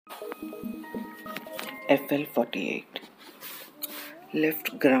FL48.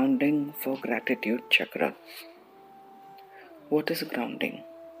 Left grounding for gratitude chakra. What is grounding?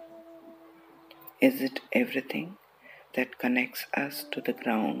 Is it everything that connects us to the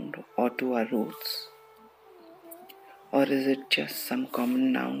ground or to our roots? Or is it just some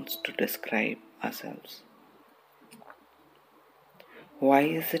common nouns to describe ourselves? Why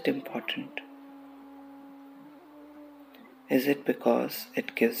is it important? Is it because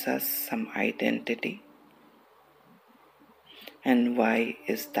it gives us some identity? And why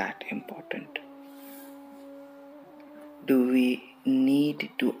is that important? Do we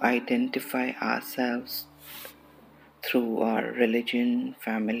need to identify ourselves through our religion,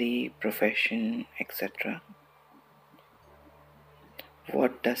 family, profession, etc.?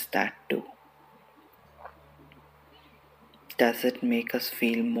 What does that do? Does it make us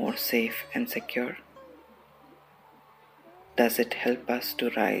feel more safe and secure? Does it help us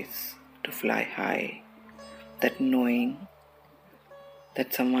to rise, to fly high, that knowing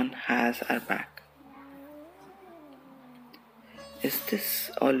that someone has our back? Is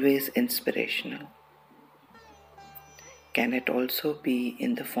this always inspirational? Can it also be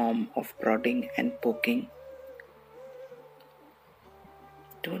in the form of prodding and poking?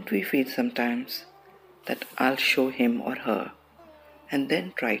 Don't we feel sometimes that I'll show him or her and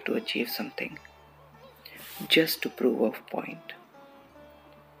then try to achieve something just to prove a point?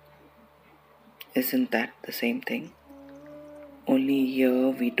 Isn't that the same thing? Only here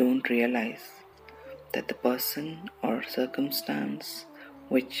we don't realize that the person or circumstance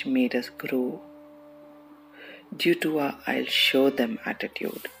which made us grow, due to our I'll show them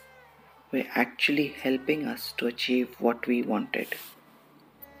attitude, were actually helping us to achieve what we wanted.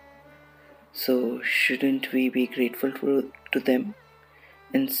 So shouldn't we be grateful to them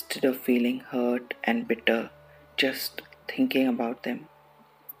instead of feeling hurt and bitter just thinking about them?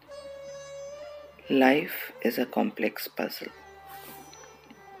 Life is a complex puzzle.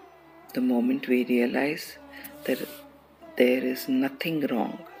 The moment we realize that there is nothing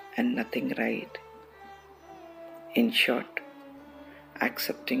wrong and nothing right, in short,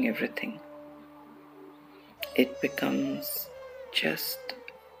 accepting everything, it becomes just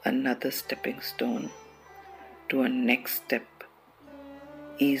another stepping stone to a next step,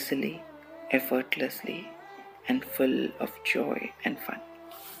 easily, effortlessly, and full of joy and fun.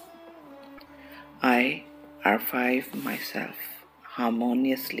 I archive myself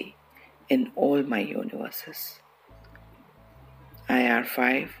harmoniously in all my universes. I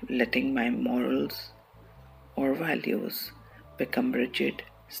archive letting my morals or values become rigid,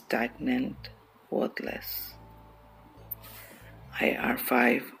 stagnant, worthless. I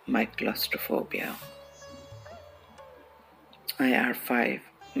archive my claustrophobia. I archive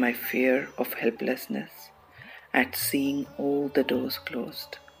my fear of helplessness at seeing all the doors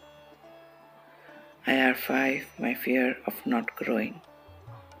closed. I archive my fear of not growing.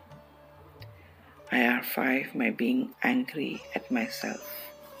 I archive my being angry at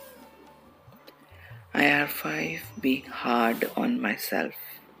myself. I archive being hard on myself.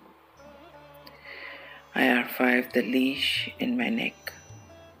 I archive the leash in my neck.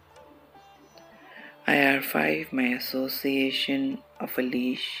 I archive my association of a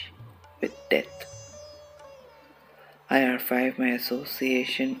leash with death. I archive my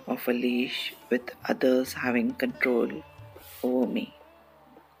association of a leash with others having control over me.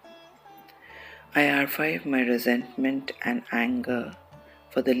 I archive my resentment and anger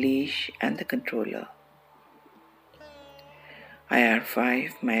for the leash and the controller. I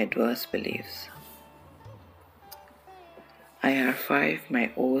archive my adverse beliefs. I archive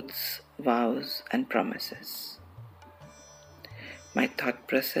my oaths, vows, and promises. My thought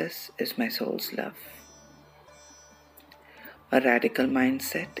process is my soul's love. A radical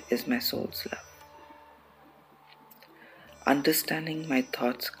mindset is my soul's love. Understanding my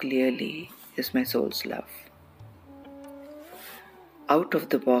thoughts clearly is my soul's love. Out of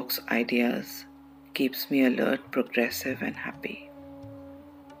the box ideas keeps me alert, progressive, and happy.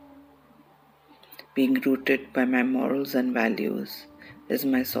 Being rooted by my morals and values is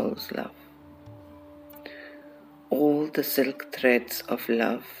my soul's love. All the silk threads of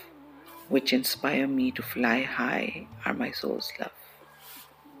love which inspire me to fly high are my soul's love.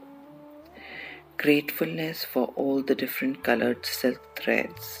 Gratefulness for all the different colored silk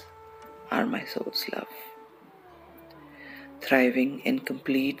threads are my soul's love. Thriving in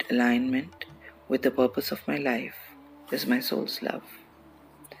complete alignment with the purpose of my life is my soul's love.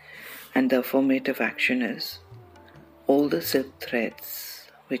 And the affirmative action is all the silk threads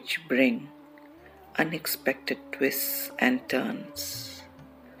which bring unexpected twists and turns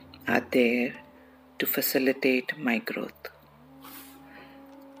are there to facilitate my growth.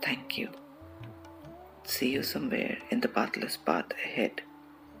 Thank you. see you somewhere in the pathless path ahead.